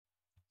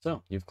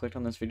So, you've clicked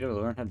on this video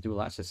to learn how to do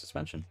elastic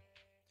suspension.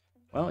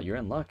 Well, you're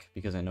in luck,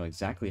 because I know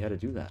exactly how to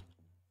do that.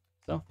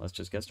 So, let's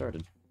just get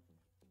started.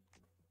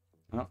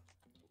 Oh,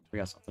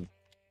 forgot something.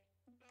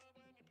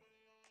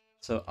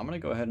 So, I'm going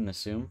to go ahead and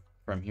assume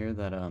from here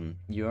that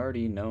you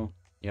already know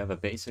you have a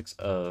basics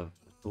of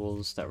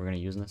tools that we're going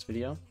to use in this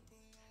video,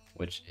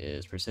 which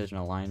is precision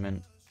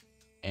alignment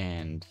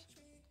and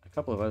a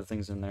couple of other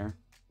things in there,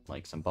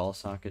 like some ball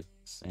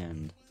sockets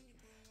and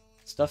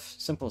stuff,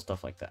 simple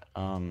stuff like that.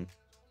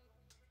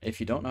 If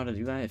you don't know how to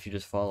do that, if you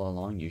just follow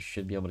along, you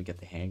should be able to get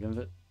the hang of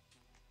it.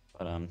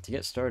 But to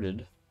get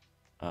started,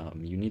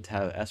 you need to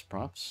have S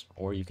props,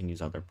 or you can use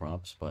other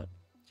props, but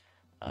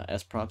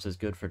S props is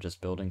good for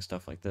just building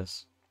stuff like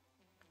this.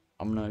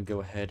 I'm gonna go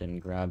ahead and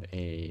grab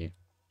a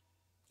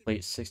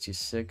plate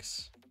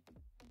 66.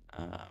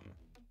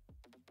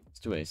 Let's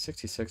do a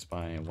 66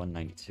 by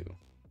 192.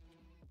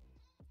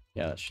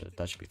 Yeah, that should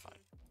be fine.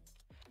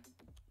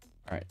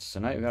 Alright, so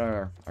now we've got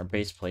our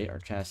base plate, our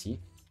chassis.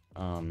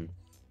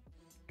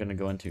 Gonna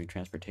go into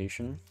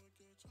transportation.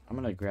 I'm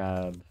gonna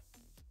grab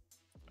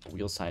a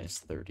wheel size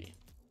 30.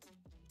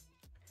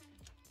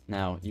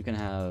 Now, you can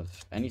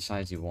have any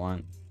size you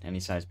want, any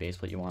size base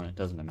plate you want, it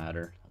doesn't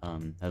matter.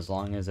 As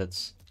long as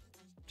it's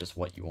just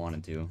what you want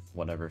to do,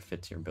 whatever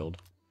fits your build.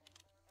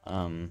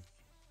 I'm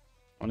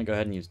gonna go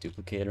ahead and use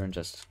duplicator and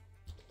just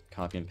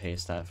copy and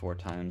paste that 4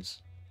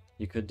 times.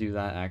 You could do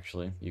that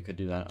actually, you could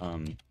do that,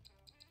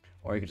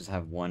 or you could just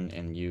have one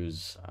and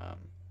use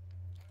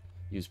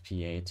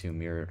PA to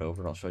mirror it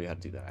over. I'll show you how to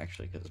do that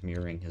actually, because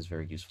mirroring is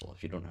very useful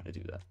if you don't know how to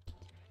do that.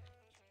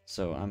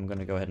 So I'm going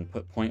to go ahead and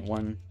put 0.1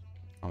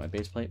 on my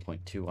base plate,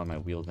 0.2 on my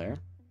wheel there.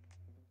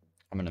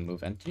 I'm going to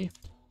move empty,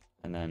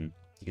 and then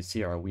you can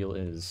see our wheel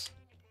is,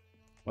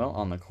 well,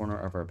 on the corner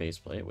of our base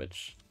plate,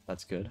 which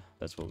that's good.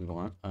 That's what we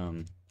want.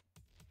 I'm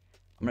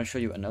going to show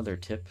you another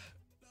tip,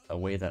 a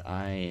way that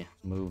I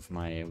move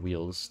my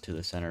wheels to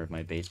the center of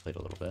my base plate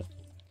a little bit,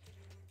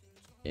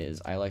 is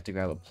I like to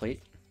grab a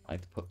plate. I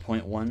like to put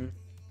 0.1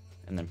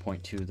 and then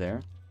 0.2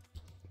 there.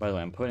 By the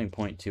way, I'm putting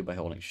 0.2 by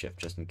holding shift,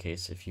 just in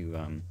case if you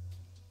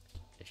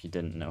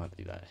didn't know how to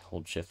do that.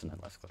 Hold shift and then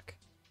left click.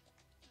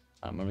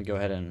 I'm going to go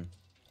ahead and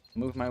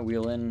move my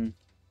wheel in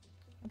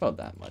about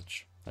that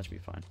much. That should be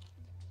fine.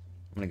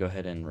 I'm going to go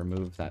ahead and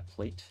remove that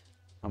plate.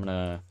 I'm going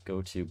to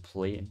go to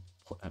plane,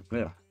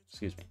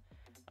 excuse me.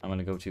 I'm going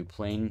to go to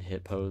plane,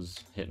 hit pose,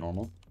 hit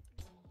normal.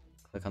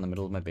 Click on the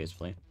middle of my base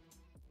plate.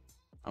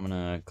 I'm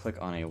going to click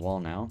on a wall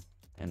now,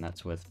 and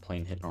that's with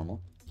plane hit normal.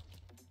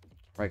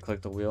 Right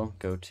click the wheel,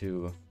 go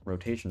to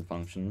rotation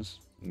functions,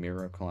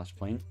 mirror across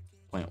plane,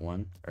 plane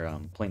 1,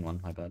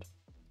 my bad.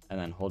 And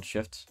then hold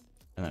shift,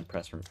 and then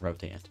press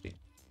rotate entity.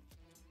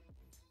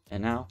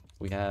 And now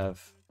we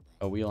have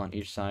a wheel on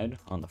each side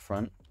on the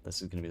front.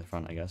 This is going to be the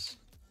front, I guess.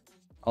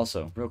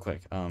 Also, real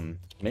quick,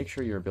 make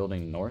sure you're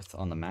building north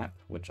on the map,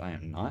 which I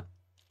am not.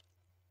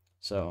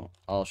 So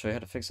I'll show you how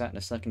to fix that in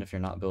a second if you're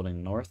not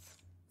building north.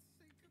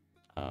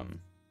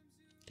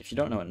 If you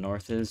don't know what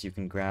north is, you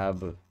can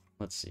grab,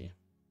 let's see, you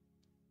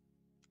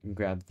can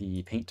grab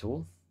the paint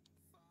tool.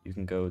 You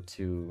can go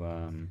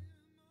to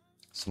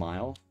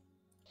smile,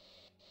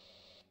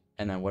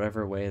 and then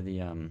whatever way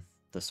the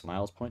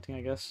smile is pointing,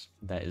 I guess,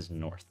 that is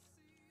north.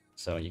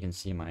 So you can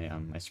see my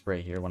my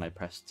spray here. When I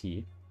press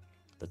T,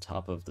 the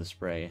top of the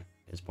spray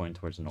is pointing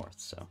towards north.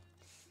 So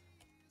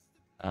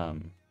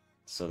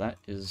that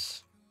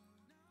is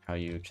how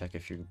you check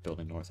if you're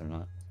building north or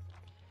not.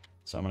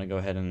 So I'm gonna go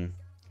ahead and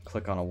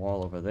click on a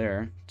wall over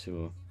there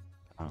to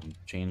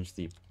change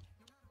the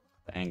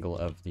angle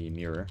of the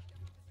mirror,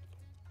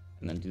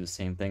 and then do the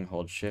same thing.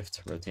 Hold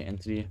shift, rotate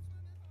entity,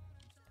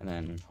 and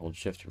then hold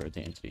shift to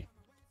rotate entity.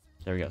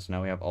 There we go. So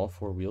now we have all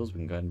 4 wheels. We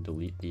can go ahead and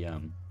delete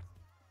the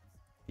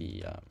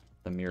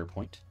mirror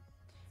point.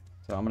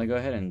 So I'm gonna go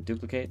ahead and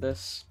duplicate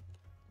this,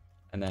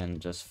 and then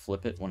just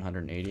flip it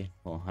 180.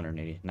 Well,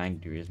 180, 90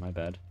 degrees. My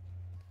bad.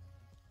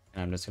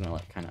 And I'm just gonna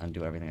like kind of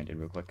undo everything I did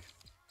real quick.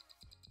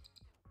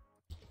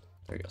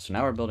 There we go. So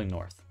now we're building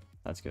north.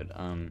 That's good.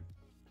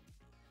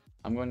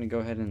 I'm going to go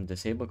ahead and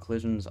disable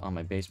collisions on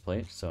my base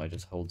plate. So I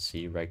just hold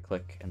C, right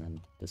click, and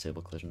then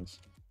disable collisions.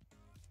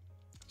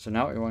 So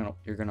now what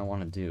you're going to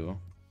want to do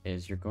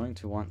is you're going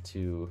to want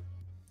to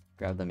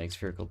grab the make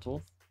spherical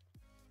tool.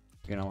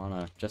 You're going to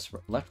want to just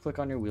left click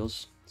on your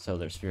wheels so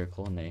they're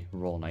spherical and they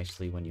roll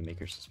nicely when you make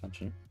your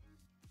suspension.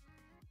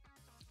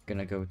 You're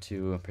going to go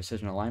to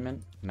precision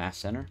alignment, mass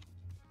center.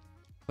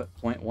 Put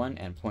 0.1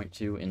 and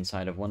 0.2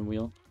 inside of one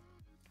wheel.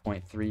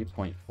 0.3,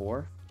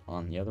 0.4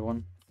 on the other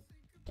one,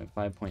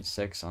 0.5,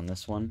 0.6 on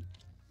this one,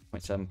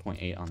 0.7,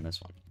 0.8 on this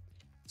one.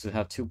 So you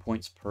have 2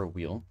 points per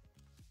wheel.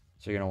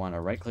 So you're going to want to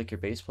right click your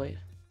base plate,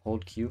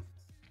 hold Q,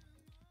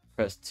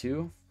 press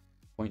 2,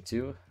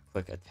 0.2,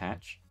 click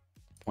attach,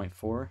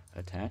 0.4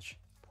 attach,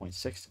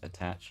 0.6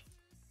 attach,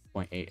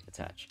 0.8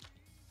 attach.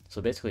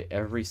 So basically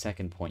every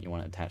second point you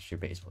want to attach to your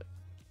base plate.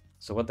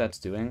 So what that's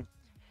doing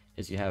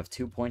is you have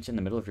 2 points in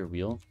the middle of your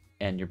wheel,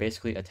 and you're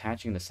basically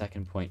attaching the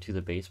second point to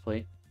the base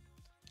plate,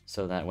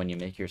 so that when you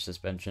make your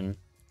suspension,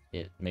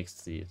 it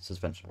makes the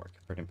suspension work,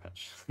 pretty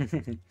much.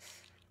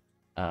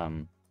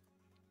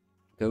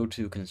 Go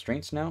to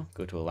constraints now,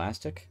 go to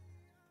elastic.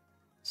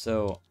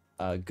 So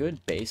a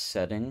good base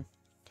setting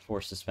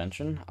for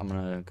suspension, I'm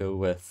gonna go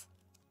with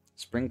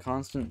spring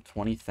constant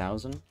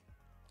 20,000.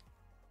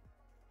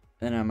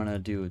 Then I'm gonna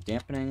do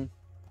dampening.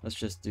 Let's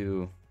just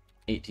do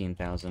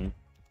 18,000.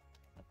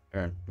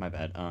 Or my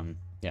bad.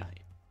 Yeah,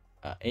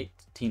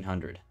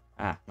 1800.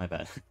 Ah, my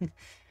bad.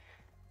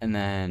 And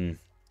then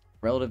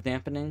relative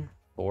dampening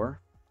 4,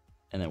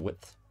 and then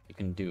width you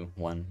can do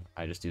 1.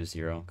 I just do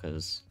 0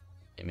 because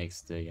it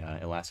makes the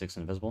elastics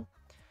invisible.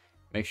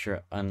 Make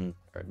sure to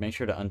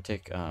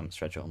untick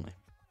stretch only.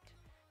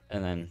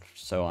 And then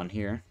so on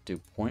here, do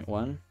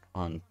 0.1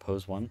 on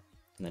pose 1,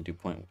 and then do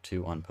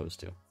 0.2 on pose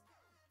 2. And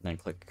then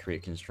click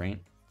create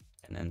constraint,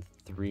 and then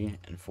 3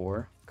 and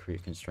 4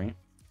 create constraint,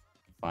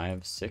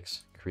 5,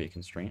 6 create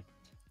constraint,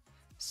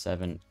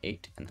 7,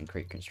 8, and then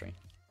create constraint.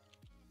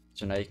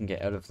 So now you can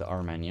get out of the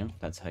R menu.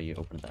 That's how you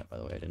open that, by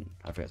the way.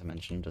 I forgot to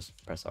mention, just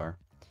press R.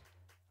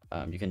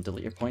 You can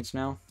delete your points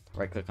now.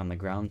 Right click on the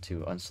ground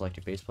to unselect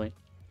your base plate.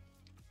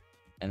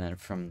 And then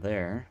from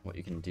there, what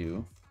you can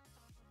do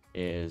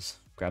is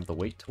grab the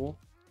weight tool.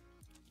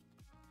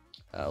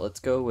 Let's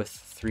go with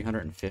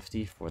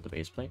 350 for the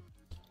base plate.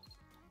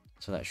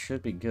 So that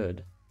should be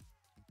good.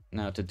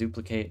 Now to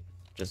duplicate,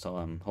 just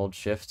hold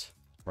shift,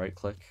 right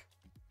click,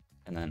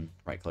 and then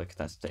right click,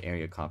 that's the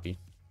area copy.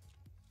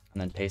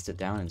 And then paste it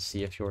down and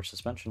see if your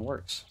suspension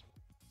works.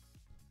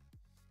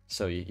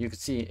 So you can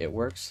see it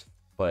works,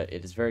 but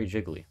it is very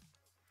jiggly.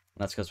 And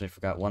that's because we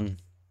forgot one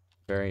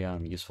very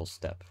useful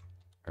step,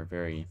 or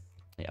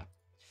yeah.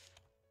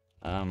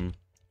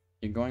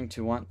 You're going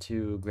to want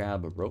to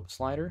grab a rope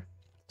slider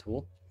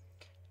tool,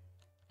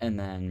 and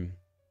then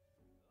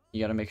you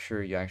got to make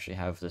sure you actually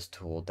have this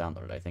tool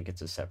downloaded. I think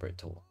it's a separate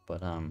tool,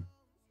 but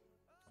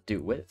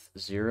do width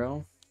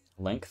 0,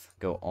 length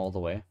go all the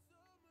way,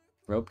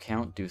 rope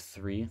count do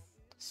 3,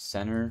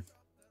 center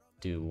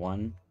do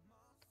 1,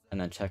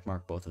 and then check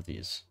mark both of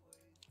these.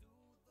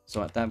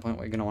 So at that point,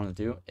 what you're going to want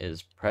to do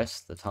is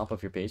press the top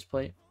of your base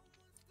plate,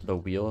 the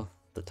wheel,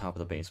 the top of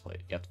the base plate.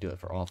 You have to do it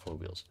for all 4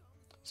 wheels.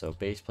 So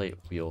base plate,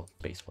 wheel,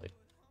 base plate.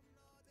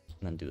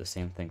 And then do the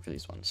same thing for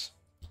these ones.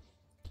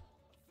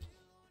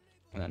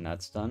 And then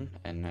that's done,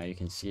 and now you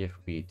can see if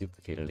we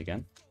duplicate it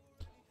again,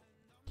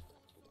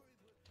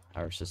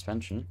 our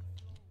suspension,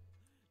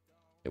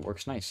 it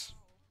works nice.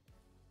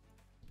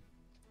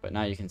 But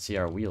now you can see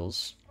our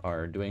wheels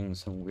are doing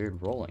some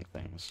weird rolling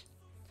things.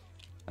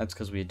 That's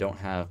because we don't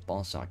have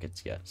ball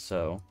sockets yet,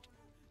 so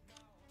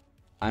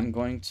I'm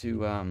going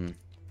to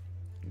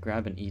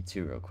grab an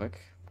E2 real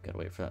quick. Gotta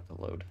wait for that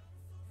to load.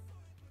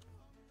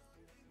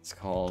 It's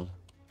called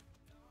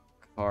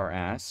Car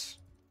Ass.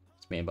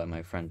 It's made by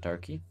my friend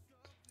Darky.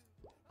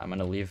 I'm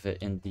gonna leave it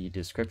in the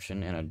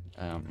description in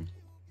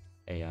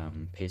a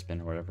paste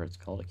bin or whatever it's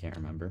called. I can't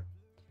remember.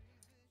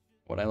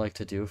 What I like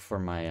to do for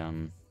my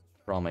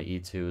for all my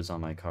E2s on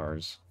my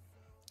cars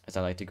is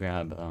I like to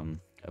grab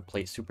a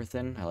plate super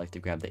thin. I like to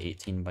grab the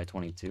 18 by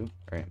 22,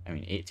 or I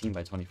mean 18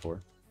 by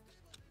 24.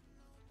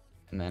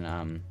 And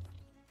then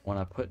when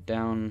I put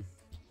down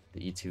the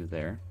E2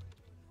 there,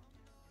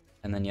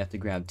 and then you have to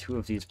grab 2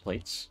 of these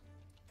plates.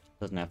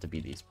 Doesn't have to be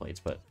these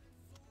plates, but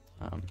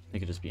it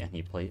could just be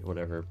any plate,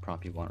 whatever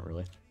prop you want,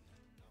 really.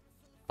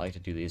 I like to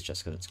do these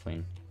just because it's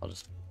clean. I'll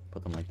just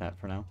put them like that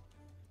for now.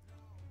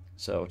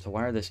 So to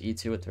wire this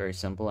E2, it's very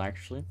simple,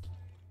 actually.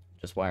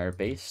 Just wire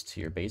base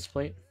to your base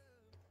plate,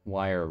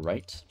 wire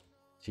right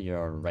to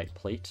your right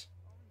plate,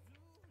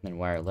 then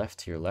wire left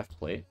to your left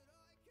plate,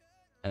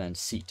 and then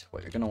seat.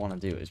 What you're going to want to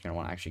do is you're going to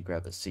want to actually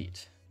grab a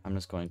seat. I'm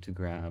just going to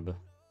grab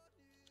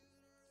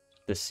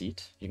this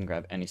seat. You can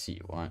grab any seat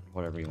you want,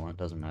 whatever you want,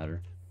 doesn't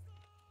matter.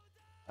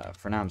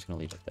 For now, I'm just going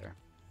to leave it there.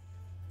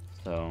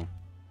 So,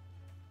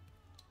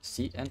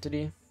 seat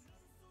entity,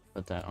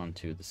 put that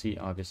onto the seat,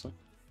 obviously.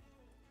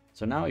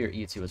 So now your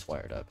E2 is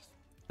wired up.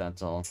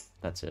 That's all.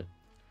 That's it.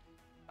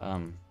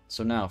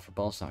 So now for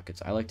ball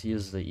sockets, I like to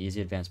use the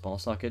Easy Advanced Ball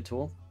Socket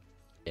tool.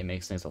 It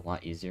makes things a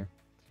lot easier.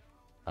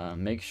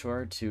 Make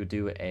sure to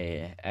do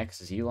a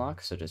XZ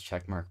lock, so just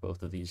check mark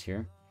both of these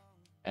here,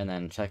 and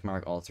then check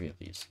mark all 3 of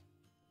these.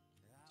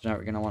 So now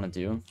what you're gonna want to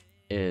do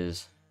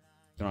is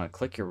you're gonna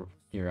click your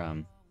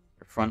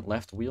front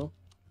left wheel,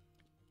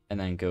 and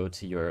then go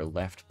to your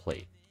left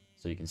plate.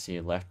 So you can see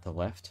left to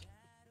left,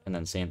 and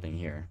then same thing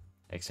here,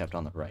 except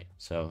on the right.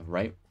 So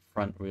right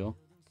front wheel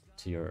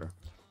to your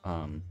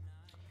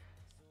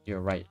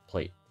right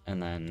plate,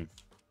 and then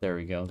there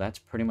we go. That's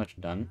pretty much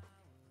done.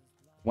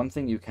 One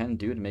thing you can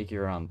do to make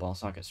your ball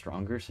socket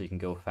stronger so you can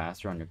go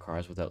faster on your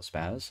cars without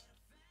spaz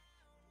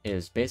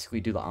is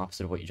basically do the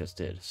opposite of what you just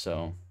did.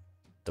 So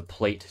the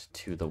plate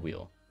to the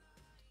wheel,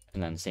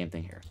 and then same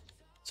thing here.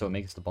 So it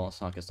makes the ball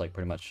sockets like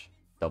pretty much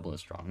double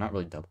as strong. Not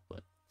really double,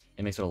 but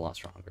it makes it a lot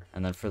stronger.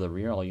 And then for the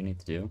rear, all you need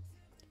to do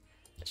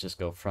is just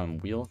go from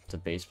wheel to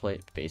base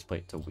plate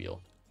to wheel,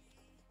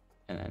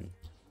 and then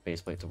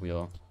base plate to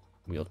wheel,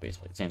 wheel to base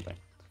plate, same thing.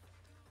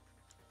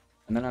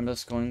 And then I'm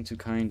just going to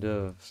kind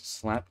of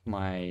slap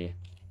my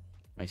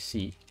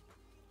seat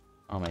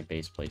on my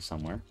base plate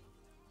somewhere.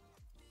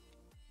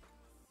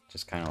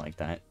 Just kind of like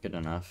that. Good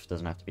enough.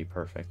 Doesn't have to be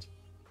perfect.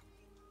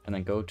 And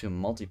then go to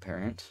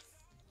multi-parent.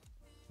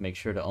 Make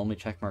sure to only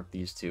checkmark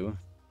these two.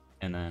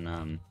 And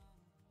then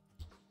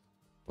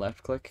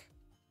left click.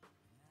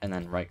 And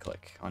then right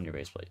click on your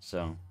base plate.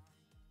 So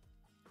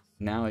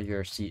now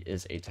your seat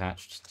is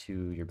attached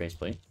to your base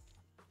plate.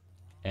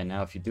 And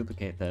now if you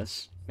duplicate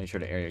this, make sure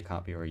to area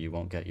copy or you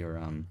won't get your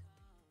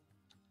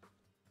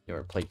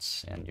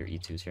plates and your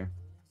E2s here.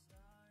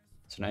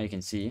 So now you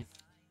can see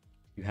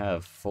you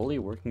have fully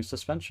working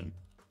suspension.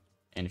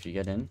 And if you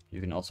get in, you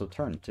can also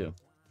turn too.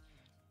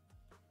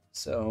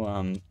 So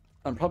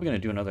I'm probably going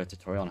to do another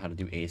tutorial on how to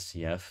do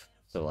ACF,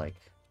 so like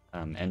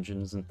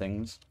engines and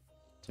things,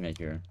 to make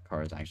your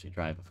cars actually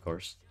drive, of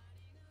course.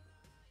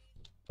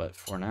 But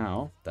for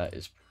now, that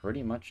is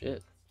pretty much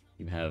it.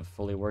 You have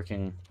fully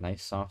working,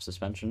 nice soft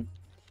suspension.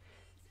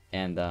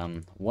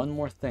 And one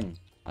more thing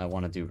I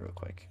want to do real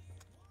quick.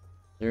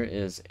 There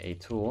is a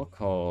tool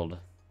called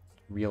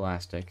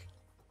Reelastic.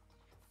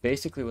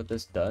 Basically what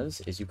this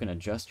does is you can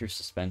adjust your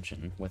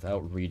suspension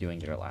without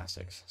redoing your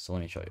elastics. So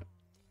let me show you.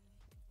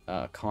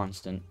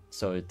 Constant.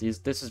 So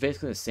this is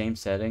basically the same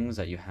settings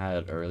that you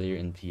had earlier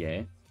in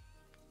PA,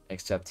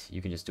 except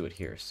you can just do it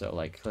here. So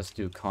like, let's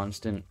do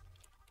constant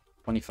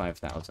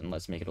 25,000.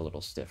 Let's make it a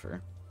little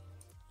stiffer.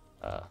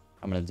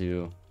 I'm going to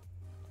do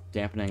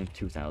dampening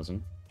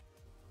 2,000.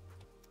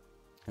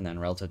 And then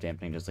relative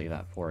dampening, just leave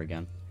that 4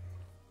 again.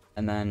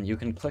 And then you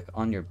can click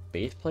on your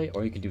base plate,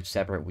 or you can do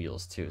separate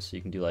wheels too. So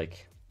you can do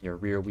like your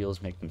rear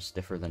wheels, make them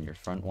stiffer than your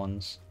front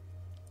ones.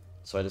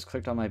 So I just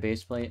clicked on my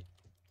base plate.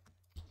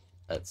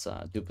 Let's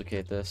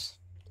duplicate this,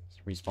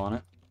 respawn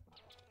it.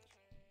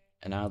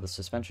 And now the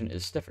suspension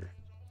is stiffer.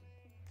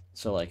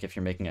 So like if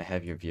you're making a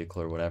heavier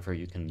vehicle or whatever,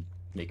 you can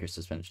make your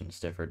suspension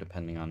stiffer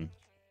depending on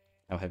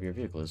how heavy your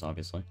vehicle is,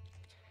 obviously.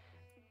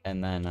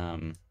 And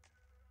then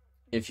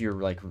if you're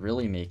like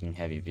really making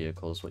heavy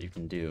vehicles, what you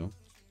can do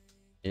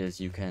is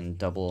you can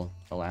double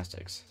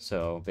elastics.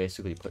 So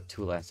basically put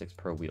 2 elastics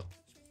per wheel.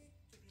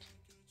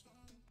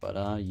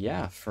 But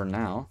yeah, for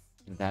now,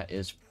 that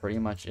is pretty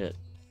much it.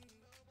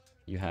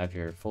 You have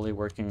your fully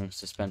working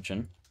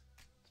suspension.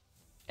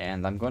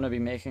 And I'm going to be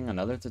making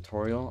another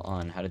tutorial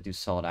on how to do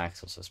solid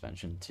axle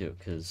suspension too,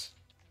 because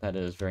that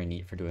is very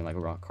neat for doing like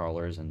rock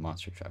crawlers and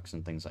monster trucks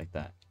and things like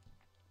that.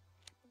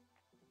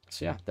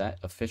 So yeah, that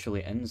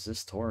officially ends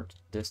this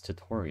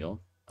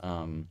tutorial.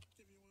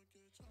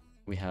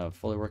 We have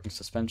fully working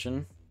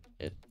suspension.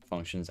 It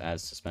functions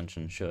as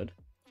suspension should.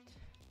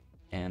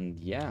 And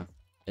yeah,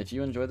 if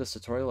you enjoyed this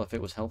tutorial, if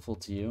it was helpful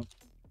to you,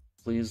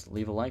 please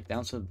leave a like,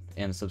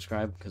 and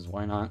subscribe, because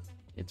why not?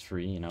 It's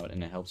free, you know,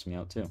 and it helps me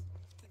out too.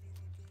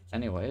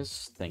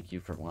 Anyways, thank you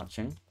for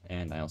watching,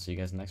 and I'll see you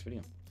guys in the next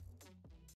video.